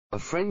A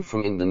friend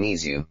from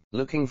Indonesia,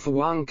 looking for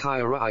one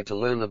kaya raya to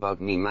learn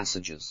about knee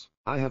massages.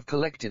 I have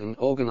collected and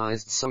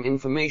organized some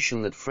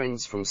information that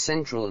friends from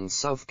Central and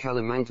South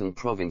Kalimantan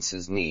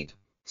provinces need.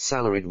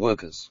 Salaried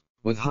workers,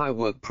 with high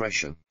work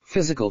pressure,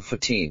 physical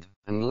fatigue,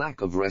 and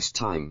lack of rest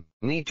time,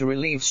 need to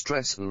relieve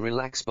stress and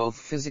relax both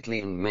physically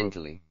and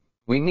mentally.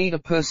 We need a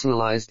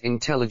personalized,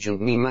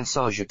 intelligent knee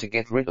massager to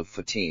get rid of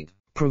fatigue,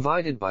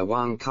 provided by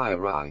one kaya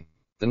raya.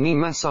 The knee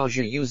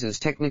massager uses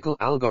technical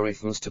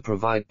algorithms to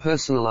provide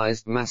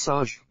personalized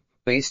massage,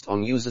 based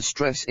on user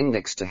stress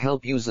index to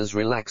help users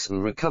relax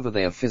and recover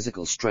their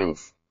physical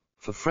strength.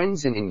 For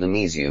friends in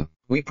Indonesia,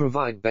 we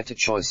provide better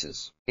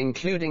choices,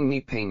 including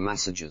knee pain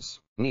massages,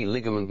 knee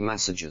ligament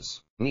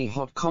massages, knee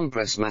hot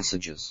compress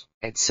massages,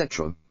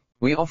 etc.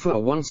 We offer a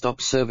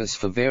one-stop service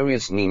for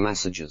various knee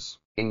massages,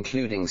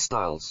 including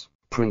styles,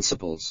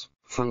 principles,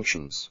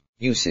 functions,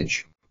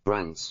 usage,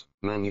 brands,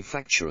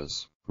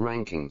 manufacturers,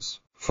 rankings,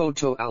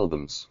 photo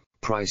albums,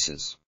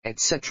 prices,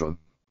 etc.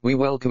 We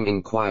welcome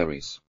inquiries.